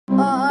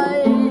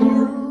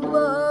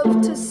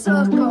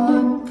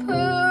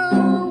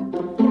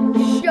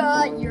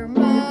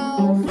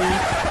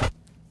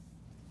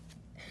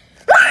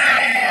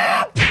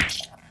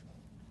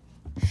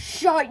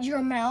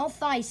your mouth,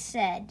 I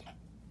said.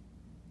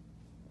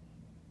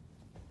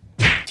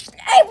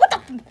 Hey, what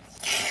the?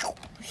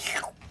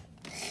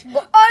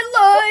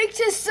 I like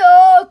to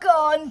suck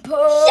on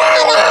poop.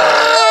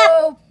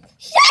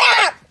 Shut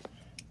up!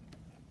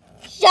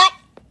 Shut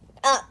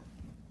up.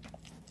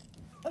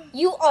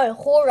 You are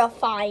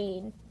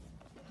horrifying.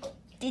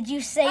 Did you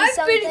say I've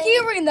something? been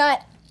hearing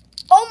that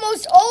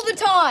almost all the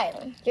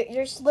time.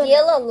 You're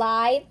still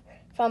alive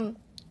from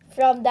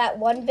that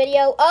one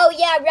video? Oh,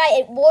 yeah, right.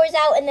 It wars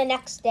out in the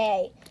next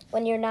day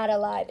when you're not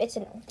alive.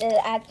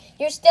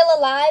 You're still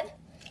alive?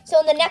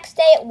 So the next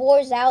day it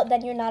wars out,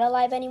 then you're not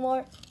alive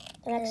anymore?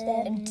 The next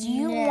day? Do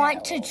you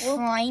want to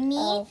try me?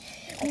 Oh,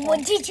 okay.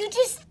 What did you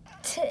just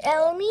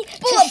tell me?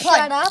 Bullet to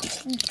shut up?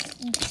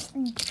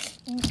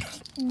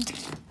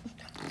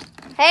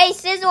 Hey,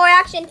 Scissor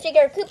action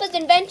figure. Koopa's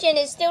invention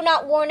is still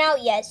not worn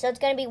out yet, so it's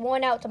going to be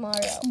worn out tomorrow.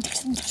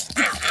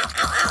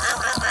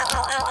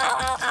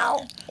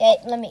 Hey,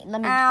 let me,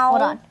 Ow.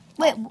 hold on.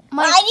 Wait,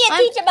 I need to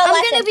teach him a lesson.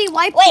 I'm gonna be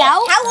wiped Wait,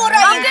 out. how old are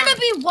you? I'm gonna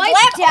be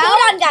wiped out.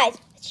 Hold on, guys.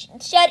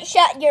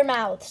 Shut your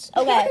mouths.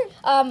 Okay.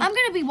 I'm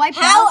gonna be wiped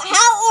How out.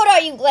 old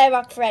are you,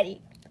 Glamrock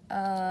Freddy?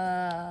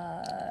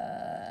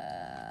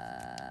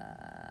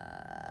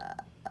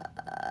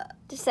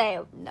 Just say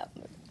a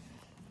number.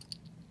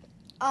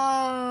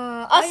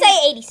 I'll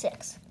say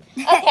 86.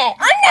 Okay.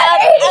 I'm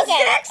not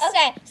 86.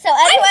 Okay. So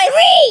anyways,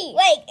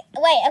 wait.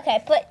 Okay.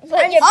 Put your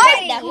I'm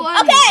butt down. 20.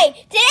 Okay.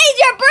 Today's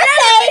your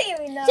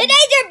birthday. No.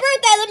 Today's your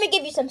birthday. Let me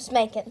give you some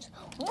spankings.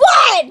 1,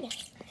 2, 3,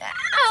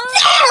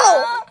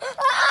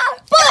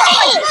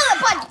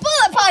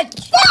 Bullet punch.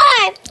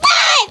 5, 6, 7,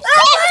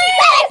 8,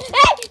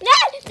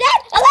 9, 10,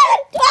 11,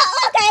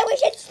 12. Okay, we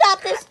should stop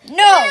this.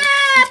 No.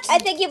 I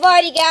think you've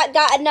already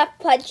got enough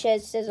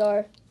punches,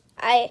 Scissor.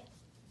 I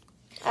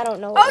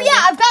don't know. Oh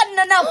yeah, I've gotten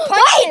enough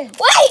punches.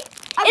 Wait!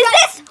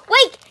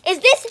 Is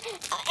this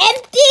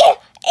empty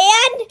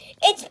and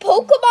it's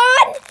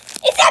Pokemon?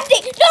 It's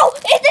empty! No!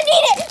 It doesn't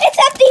need it! It's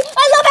empty!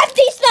 I love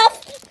empty stuff!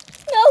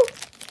 No!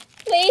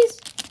 Please.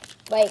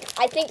 Wait,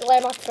 I think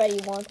Glamrock Freddy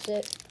wants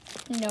it.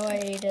 No, I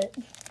ate it.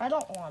 I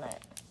don't want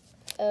it.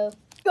 Oh.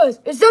 Guys,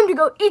 it's time to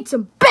go eat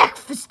some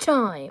breakfast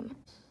time.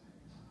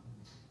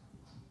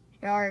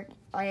 I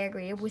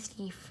agree with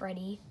you,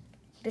 Freddy.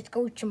 Let's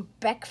go eat some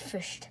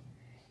breakfast.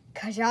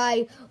 Cause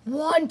I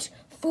want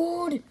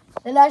food.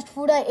 The last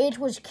food I ate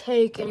was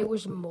cake and it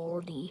was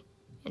moldy.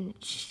 And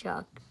it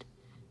sucked.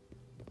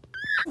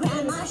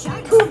 Grandma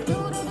Shark,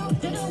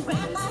 doo-doo-doo-doo-doo,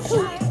 Grandma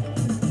Shark.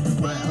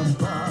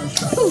 Grandpa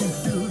Shark,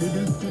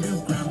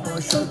 doo-doo-doo-doo-doo, Grandpa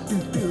Shark,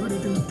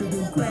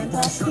 doo-doo-doo-doo-doo,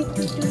 Grandpa Shark,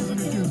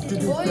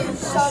 doo-doo-doo-doo-doo,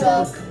 Shut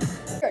up.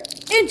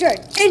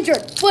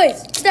 Intern, please,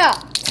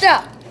 stop.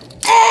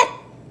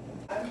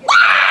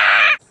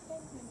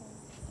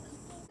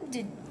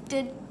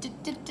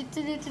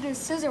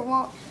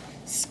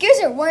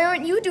 Skizzer, why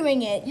aren't you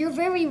doing it? You're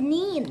very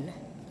mean.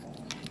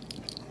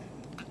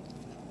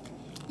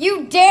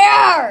 You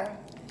dare!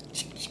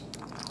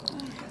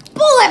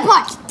 Bullet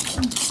punch!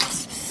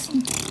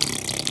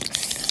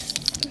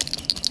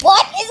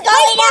 What is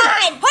going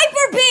on?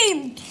 Hyper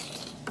beam!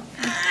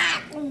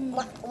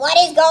 What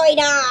is going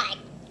on?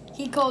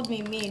 He called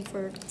me mean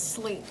for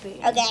sleeping.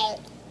 Okay.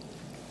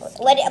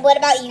 What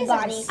about you,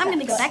 Bonnie? I'm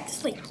gonna go back to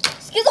sleep.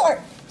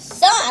 Skizor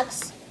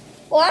sucks.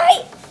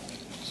 Why?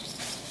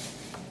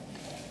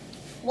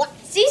 What?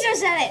 Caesar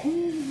said it.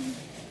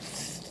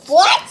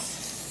 What?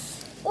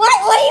 What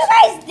are you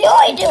guys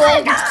doing to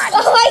him?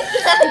 Oh my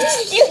god.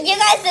 You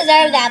guys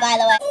deserve that, by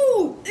the way.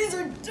 Ooh, these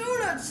are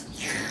donuts.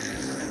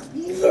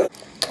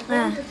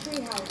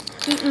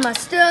 Eating my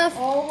stuff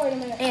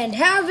and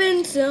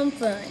having some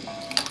fun.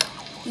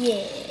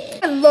 Yeah.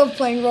 I love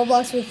playing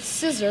Roblox with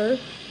Scissor.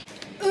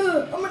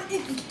 I'm gonna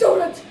eat the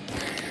donut.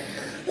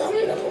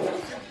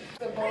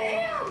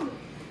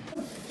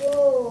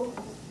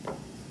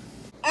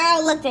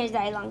 Oh, look, there's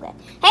very long there.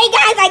 Hey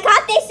guys, I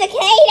caught this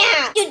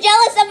cicada. You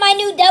jealous of my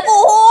new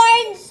double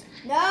horns?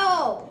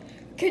 No.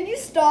 Can you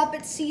stop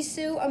it,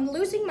 Sisu? I'm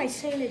losing my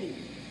sanity.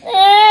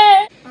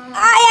 I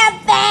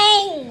have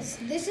fangs.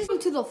 This is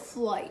to the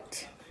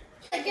flight.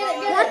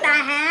 What the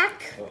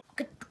heck?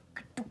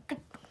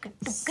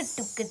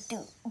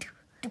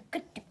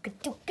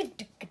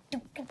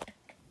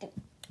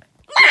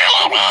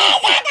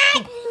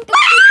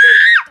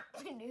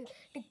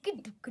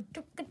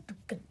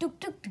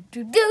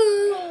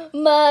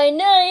 My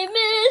name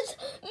is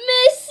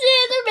Miss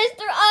Scissor,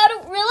 Mr. Auto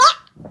Relax.